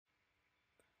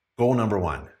Goal number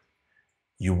one,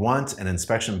 you want an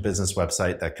inspection business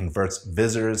website that converts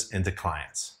visitors into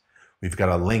clients. We've got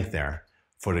a link there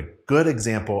for a good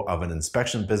example of an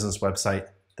inspection business website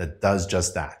that does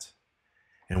just that.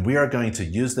 And we are going to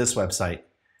use this website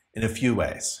in a few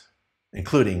ways,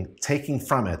 including taking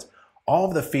from it all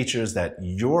of the features that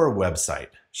your website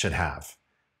should have.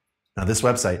 Now, this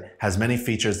website has many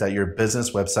features that your business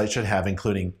website should have,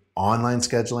 including online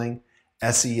scheduling,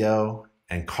 SEO,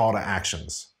 and call to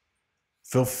actions.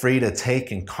 Feel free to take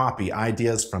and copy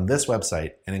ideas from this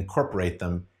website and incorporate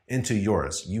them into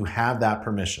yours. You have that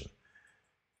permission.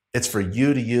 It's for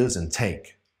you to use and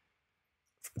take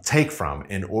from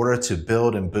in order to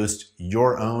build and boost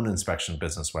your own inspection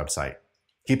business website.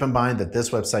 Keep in mind that this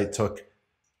website took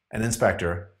an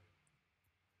inspector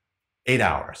 8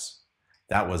 hours.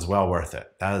 That was well worth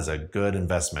it. That is a good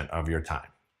investment of your time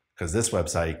because this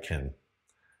website can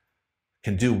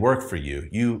do work for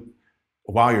you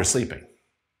while you're sleeping.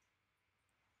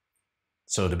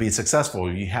 So to be successful,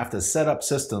 you have to set up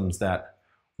systems that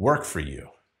work for you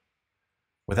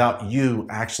without you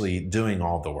actually doing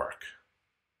all the work.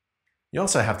 You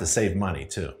also have to save money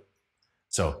too.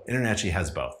 So InterNACHI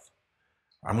has both.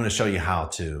 I'm going to show you how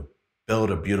to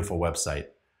build a beautiful website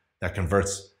that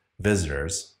converts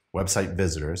visitors, website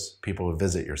visitors, people who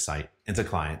visit your site, into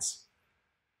clients,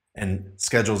 and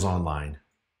schedules online.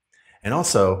 And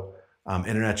also,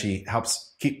 InterNACHI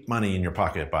helps keep money in your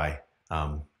pocket by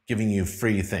giving you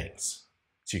free things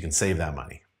so you can save that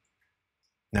money.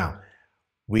 Now,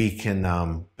 we can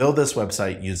build this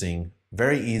website using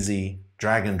very easy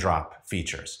drag and drop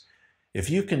features. If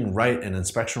you can write an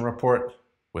inspection report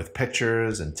with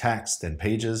pictures and text and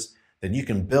pages, then you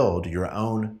can build your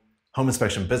own home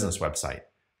inspection business website.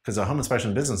 Because a home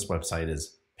inspection business website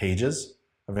is pages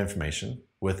of information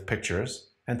with pictures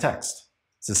and text.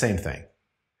 It's the same thing.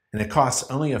 And it costs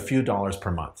only a few dollars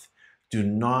per month. Do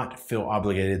not feel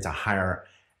obligated to hire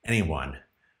anyone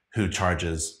who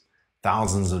charges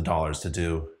thousands of dollars to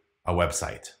do a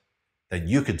website that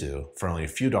you could do for only a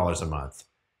few dollars a month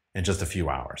in just a few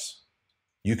hours.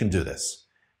 You can do this,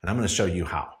 and I'm going to show you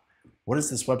how. What is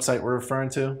this website we're referring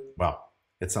to? Well,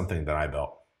 it's something that I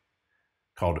built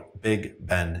called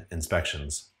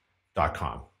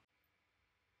BigBenInspections.com.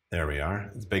 There we are.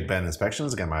 It's Big Ben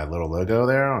Inspections. Got my little logo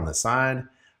there on the side.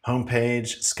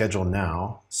 Homepage, schedule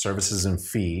now, services and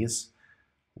fees,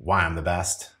 why I'm the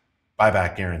best,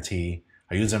 buyback guarantee,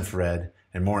 I use infrared,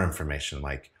 and more information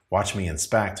like watch me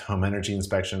inspect, home energy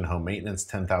inspection, home maintenance,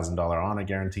 $10,000 honor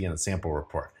guarantee, and a sample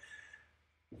report.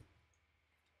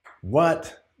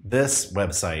 What this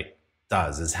website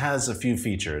does is has a few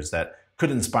features that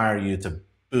could inspire you to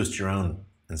boost your own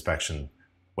inspection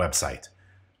website.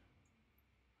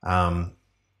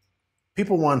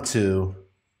 People want to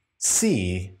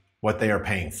see what they are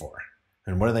paying for.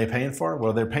 And what are they paying for?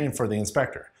 Well, they're paying for the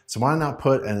inspector. So why not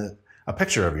put a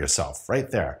picture of yourself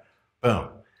right there? Boom.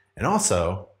 And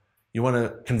also, you want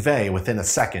to convey within a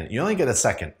second. You only get a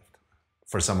second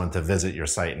for someone to visit your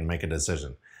site and make a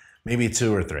decision. Maybe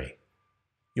 2 or 3.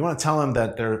 You want to tell them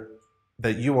that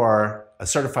you are a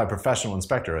certified professional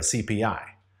inspector, a CPI.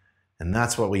 And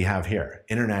that's what we have here.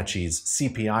 InterNACHI's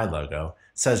CPI logo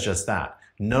says just that.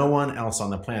 No one else on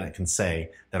the planet can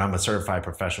say that I'm a certified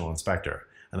professional inspector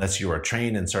unless you are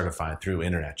trained and certified through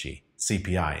InterNACHI,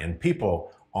 CPI. And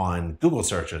people on Google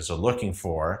searches are looking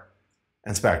for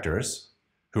inspectors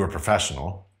who are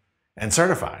professional and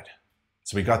certified.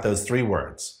 So we got those 3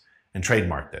 words and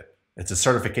trademarked it. It's a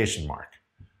certification mark.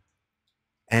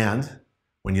 And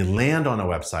when you land on a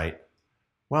website,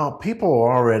 well, people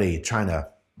are already trying to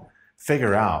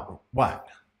figure out what?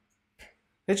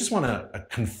 They just want to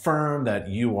confirm that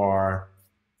you are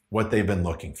what they've been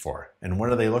looking for. And what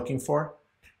are they looking for?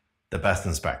 The best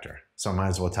inspector. So I might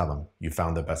as well tell them, you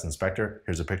found the best inspector.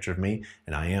 Here's a picture of me,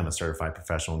 and I am a certified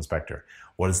professional inspector.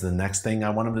 What is the next thing I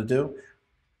want them to do?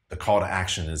 The call to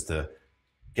action is to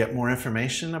get more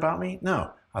information about me?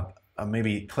 No.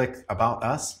 Maybe click about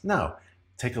us? No.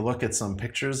 Take a look at some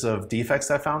pictures of defects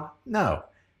I found? No.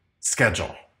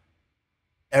 Schedule.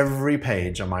 Every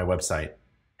page on my website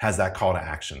has that call to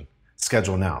action.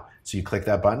 Schedule now. So you click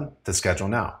that button to schedule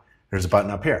now. There's a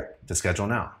button up here to schedule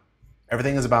now.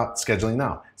 Everything is about scheduling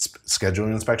now. Schedule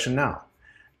an inspection now.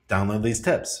 Download these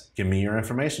tips. Give me your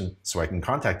information so I can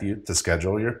contact you to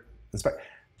schedule your inspection.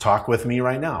 Talk with me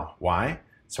right now. Why?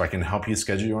 So I can help you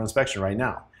schedule your inspection right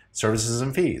now. Services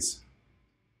and fees.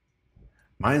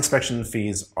 My inspection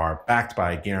fees are backed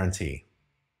by a guarantee.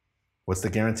 What's the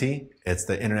guarantee? It's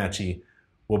the InterNACHI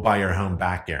will buy your home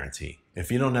back guarantee. If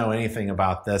you don't know anything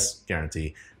about this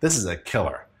guarantee, this is a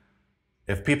killer.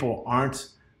 If people aren't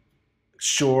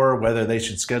sure whether they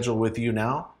should schedule with you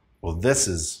now, Well, this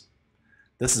is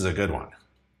a good one.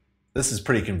 This is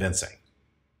pretty convincing.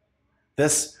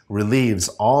 This relieves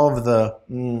all of the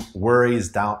worries,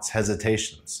 doubts,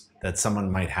 hesitations that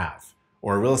someone might have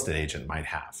or a real estate agent might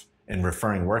have in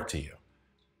referring work to you.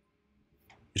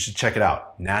 You should check it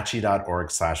out,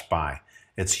 nachi.org/buy.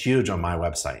 It's huge on my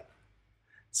website.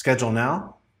 Schedule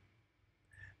now.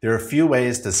 There are a few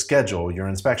ways to schedule your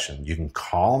inspection. You can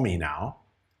call me now.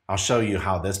 I'll show you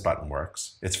how this button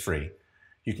works. It's free.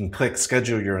 You can click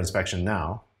schedule your inspection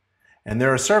now. And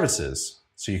there are services,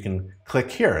 so you can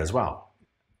click here as well.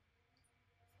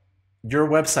 Your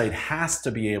website has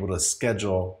to be able to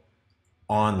schedule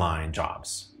online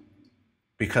jobs,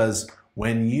 because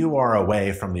when you are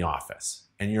away from the office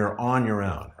and you're on your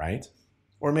own, right?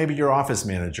 Or maybe your office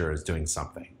manager is doing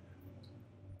something.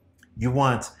 You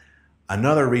want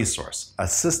another resource, a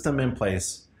system in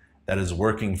place that is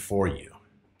working for you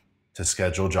to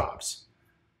schedule jobs.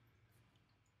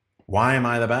 Why am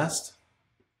I the best?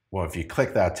 Well, if you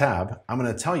click that tab, I'm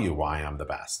going to tell you why I'm the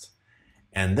best.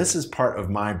 And this is part of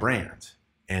my brand.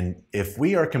 And if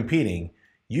we are competing,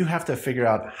 you have to figure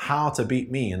out how to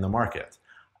beat me in the market.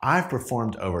 I've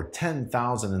performed over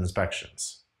 10,000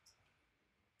 inspections.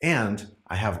 And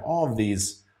I have all of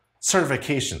these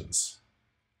certifications.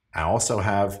 I also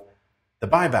have the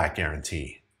buyback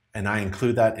guarantee, and I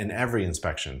include that in every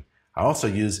inspection. I also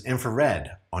use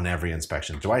infrared on every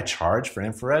inspection. Do I charge for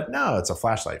infrared? No, it's a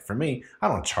flashlight. For me, I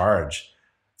don't charge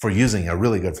for using a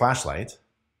really good flashlight.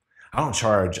 I don't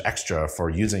charge extra for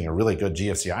using a really good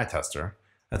GFCI tester.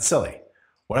 That's silly.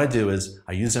 What I do is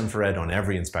I use infrared on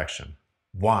every inspection.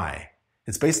 Why?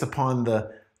 It's based upon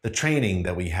the training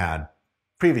that we had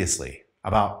previously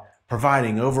about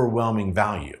providing overwhelming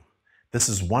value. This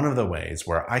is one of the ways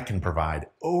where I can provide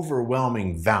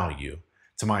overwhelming value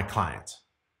to my client.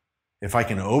 If I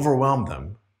can overwhelm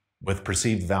them with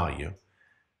perceived value,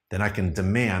 then I can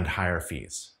demand higher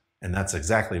fees. And that's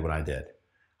exactly what I did.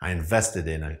 I invested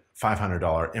in a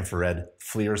 $500 infrared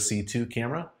FLIR C2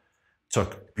 camera,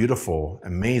 took beautiful,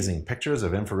 amazing pictures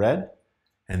of infrared,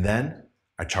 and then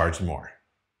I charged more.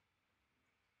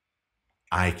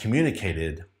 I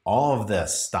communicated all of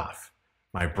this stuff,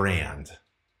 my brand,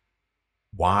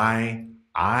 why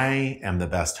I am the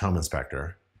best home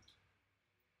inspector,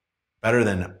 better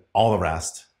than all the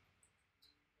rest.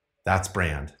 That's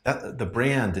brand. The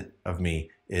brand of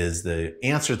me is the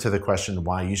answer to the question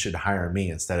why you should hire me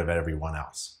instead of everyone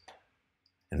else.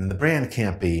 And the brand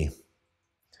can't be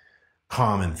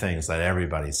common things that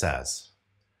everybody says.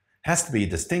 It has to be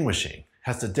distinguishing,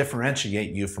 has to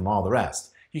differentiate you from all the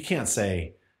rest. You can't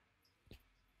say,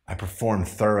 I perform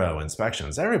thorough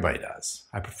inspections. Everybody does.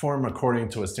 I perform according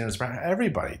to a standard practice.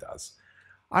 Everybody does.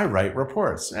 I write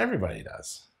reports. Everybody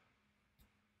does.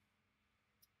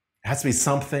 It has to be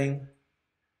something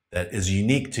that is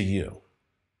unique to you.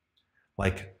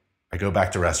 Like, I go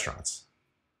back to restaurants,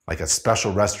 like a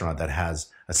special restaurant that has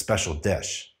a special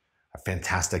dish, a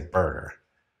fantastic burger,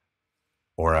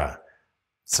 or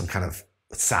some kind of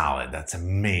salad that's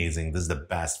amazing. This is the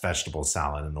best vegetable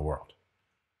salad in the world.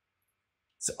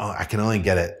 So I can only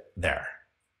get it there.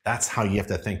 That's how you have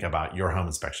to think about your home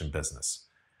inspection business.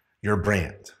 Your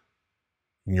brand,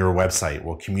 your website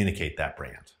will communicate that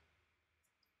brand.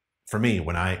 For me,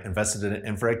 when I invested in an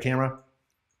infrared camera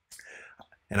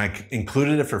and I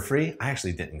included it for free, I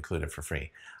actually didn't include it for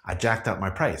free. I jacked up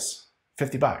my price,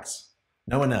 $50.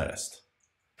 No one noticed.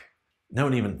 No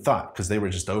one even thought, because they were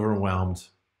just overwhelmed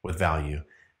with value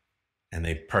and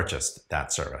they purchased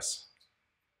that service.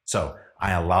 So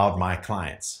I allowed my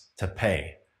clients to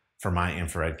pay for my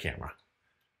infrared camera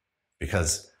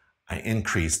because I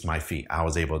increased my fee. I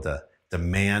was able to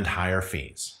demand higher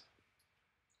fees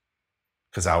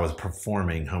because I was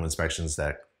performing home inspections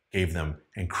that gave them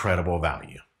incredible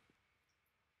value.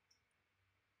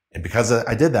 And because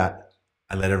I did that,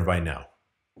 I let everybody know.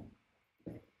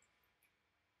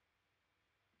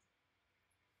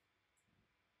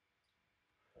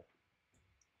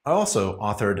 I also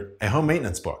authored a home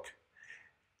maintenance book.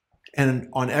 And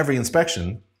on every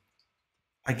inspection,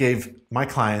 I gave my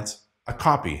clients a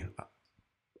copy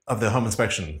of the home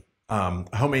inspection,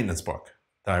 home maintenance book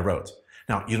that I wrote.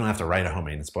 Now, you don't have to write a home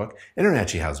maintenance book.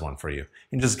 Internet has one for you. You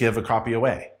can just give a copy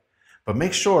away. But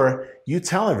make sure you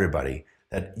tell everybody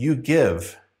that you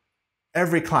give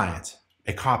every client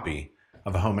a copy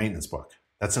of a home maintenance book.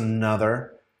 That's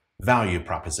another value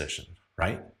proposition,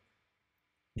 right?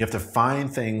 You have to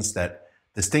find things that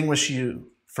distinguish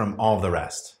you from all the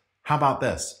rest. How about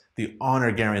this? The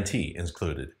honor guarantee is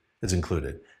included.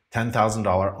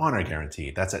 $10,000 honor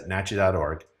guarantee. That's at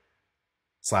nachi.org/honor.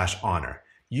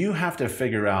 You have to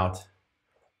figure out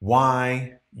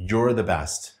why you're the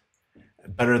best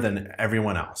better than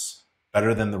everyone else,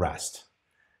 better than the rest.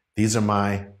 These are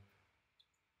my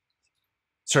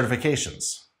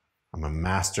certifications. I'm a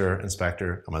master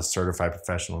inspector. I'm a certified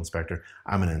professional inspector.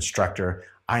 I'm an instructor.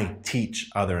 I teach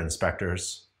other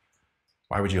inspectors.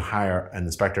 Why would you hire an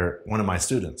inspector, one of my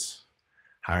students?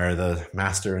 Hire the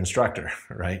master instructor,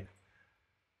 right?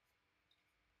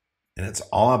 And it's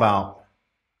all about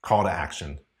call to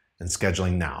action and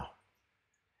scheduling now.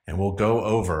 And we'll go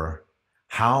over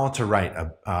how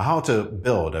to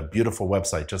build a beautiful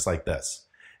website just like this.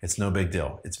 It's no big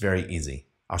deal. It's very easy.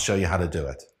 I'll show you how to do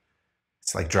it.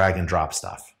 It's like drag and drop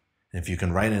stuff. And if you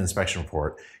can write an inspection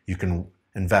report, you can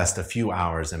invest a few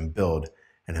hours and build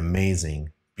an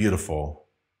amazing, beautiful,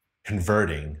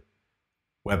 converting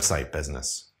website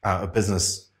business, a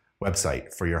business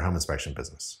website for your home inspection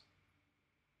business.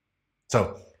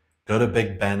 So go to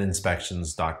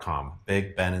bigbeninspections.com,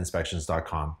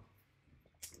 bigbeninspections.com.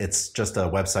 It's just a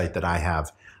website that I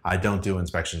have. I don't do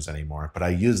inspections anymore, but I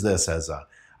use this as a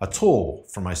tool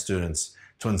for my students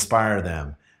to inspire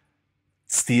them,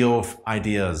 steal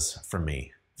ideas from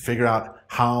me, figure out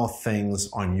how things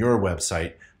on your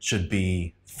website should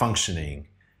be functioning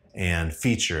and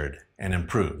featured and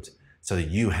improved so that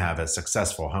you have a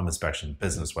successful home inspection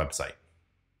business website.